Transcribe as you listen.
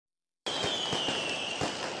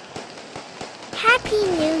Happy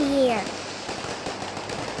New Year.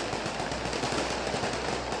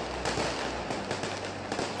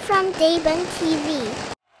 From Kudaibergen TV.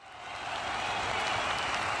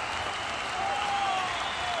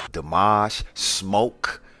 Dimash,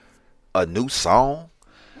 Smoke, a new song.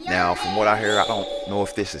 Now, from what I hear, I don't know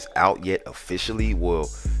if this is out yet officially. Well,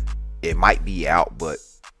 it might be out, but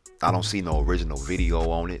I don't see no original video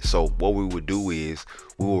on it. So what we would do is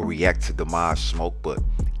we will react to Dimash Smoke, but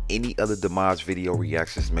any other Dimash video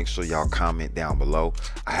reactions, make sure y'all comment down below.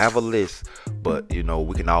 I have a list, but you know,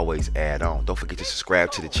 we can always add on. Don't forget to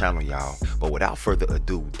subscribe to the channel, y'all. But without further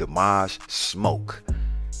ado, Dimash Smoke.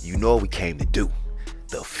 You know what we came to do.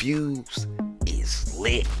 The fuse is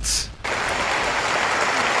lit.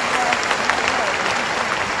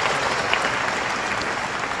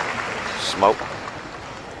 Smoke.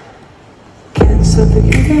 Can't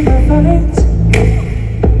suffocate my veins,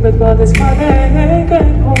 but while this heartache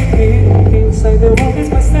can hold me inside the world is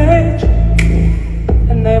my stage,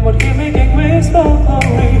 and I won't hear making waves for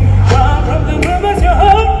glory. Run from the rumors you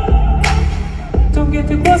heard. Don't get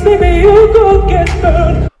too close, baby, you could get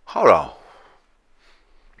burned. Hold on.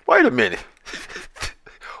 Wait a minute.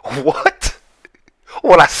 What?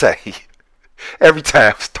 What'd I say? Every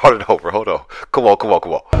time, start it over. Hold on. Come on. The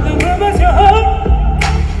rumors you heard.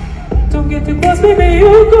 Don't get too close, baby,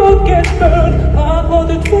 you could get burned. I'm more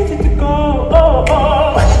than 20 to go.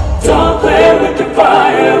 Don't play with the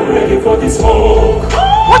fire, ready for this smoke.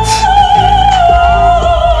 What?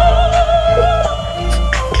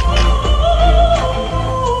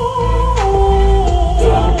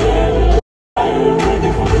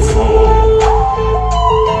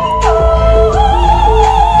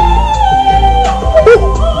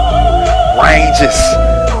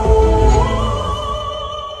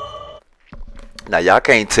 Now y'all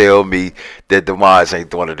can't tell me that Dimash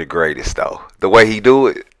ain't one of the greatest though. The way he do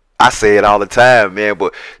it, I say it all the time, man.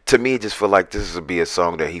 But to me, it just feel like this would be a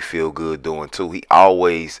song that he feel good doing too. He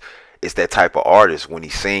always is that type of artist. When he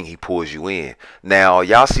sing, he pulls you in. Now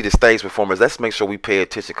y'all see the stage performance. Let's make sure we pay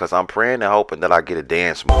attention, because I'm praying and hoping that I get a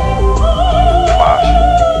dance move. Dimash,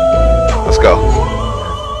 let's go.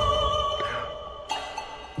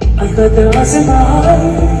 I got the eyes in my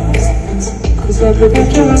eyes, cause every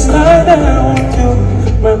picture is kind that I want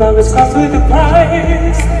you. My mouth is cost with the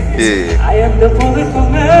price. Yeah. I am the bullet who'll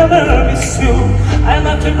never miss you. I'm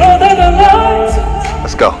not to know that the light.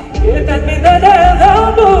 Let's go. It that me that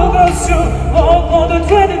I will go you. All more than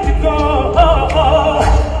ready to go.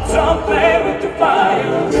 Don't play with the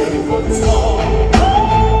fire, ready for the storm.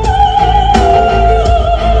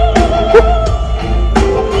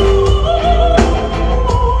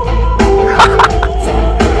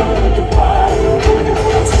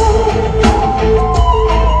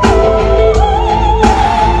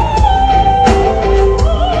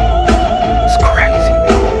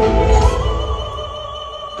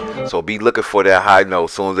 So be looking for that high note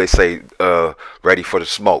as soon as they say ready for the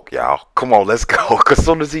smoke, y'all. Come on, let's go. Cause as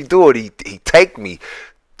soon as he do it, he take me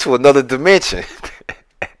to another dimension.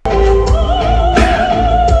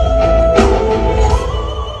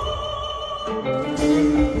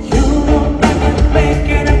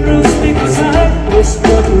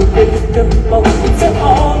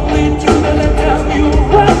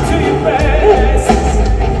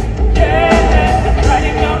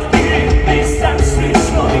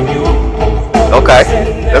 Okay,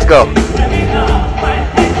 let's go.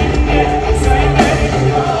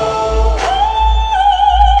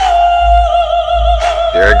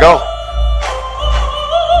 There it go.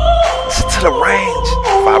 Listen to the range.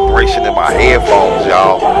 Vibration in my headphones,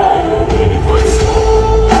 y'all.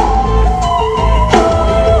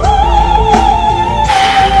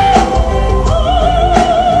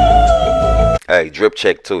 Hey, drip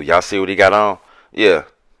check too. Y'all see what he got on? Yeah.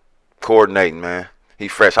 Coordinating, man. He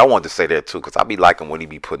fresh. I wanted to say that too, because I be liking when he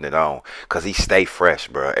be putting it on, because he stay fresh,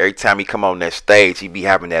 bro. Every time he come on that stage, he be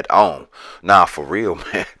having that on. Nah, for real,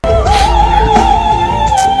 man.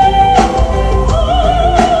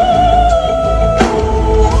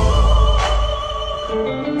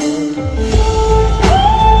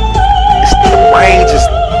 The range is...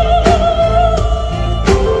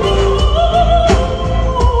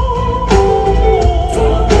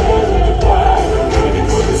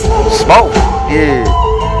 Smoke. Yeah.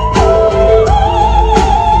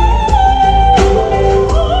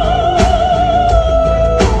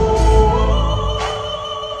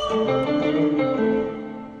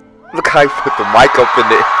 Look how he put the mic up in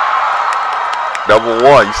there. Number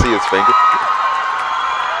one, you see his finger?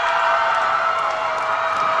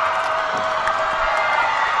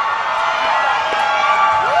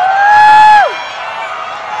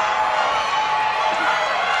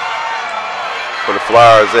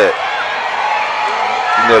 flyers at?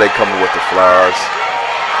 You know they coming with the flyers.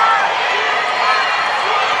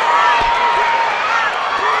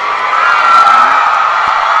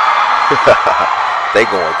 They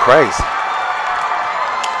going crazy.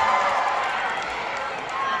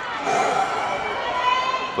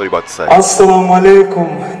 What are you about to say? Assalamu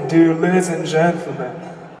alaikum, dear ladies and gentlemen.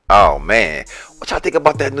 Oh man, what y'all think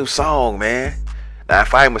about that new song, man? Now,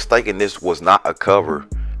 if I ain't mistaken, this was not a cover.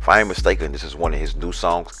 If I ain't mistaken, this is one of his new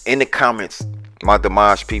songs. In the comments, my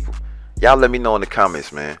Dimash people, y'all let me know in the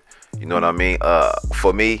comments, man. You know what I mean?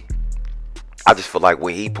 For me, I just feel like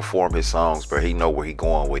when he perform his songs, bro, he know where he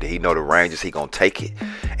going with it. He know the ranges. He gonna take it,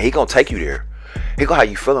 and he gonna take you there. He gonna have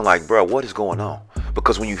you feeling like, bro, what is going on?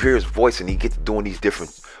 Because when you hear his voice and he gets doing these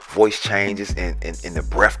different voice changes and the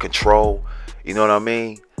breath control, you know what I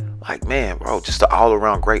mean? Like, man, bro, just an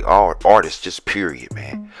all-around great artist, just period,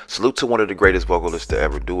 man. Salute to one of the greatest vocalists to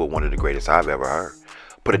ever do it, one of the greatest I've ever heard.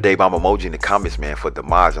 Put a day bomb emoji in the comments, man, for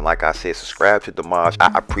Dimash. And like I said, subscribe to Dimash.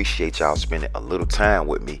 I appreciate y'all spending a little time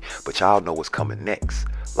with me, but y'all know what's coming next.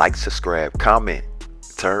 Like, subscribe, comment,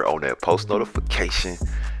 turn on that post notification,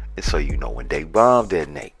 and so you know when Day Bomb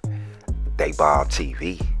detonate. Day Bomb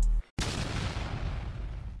TV.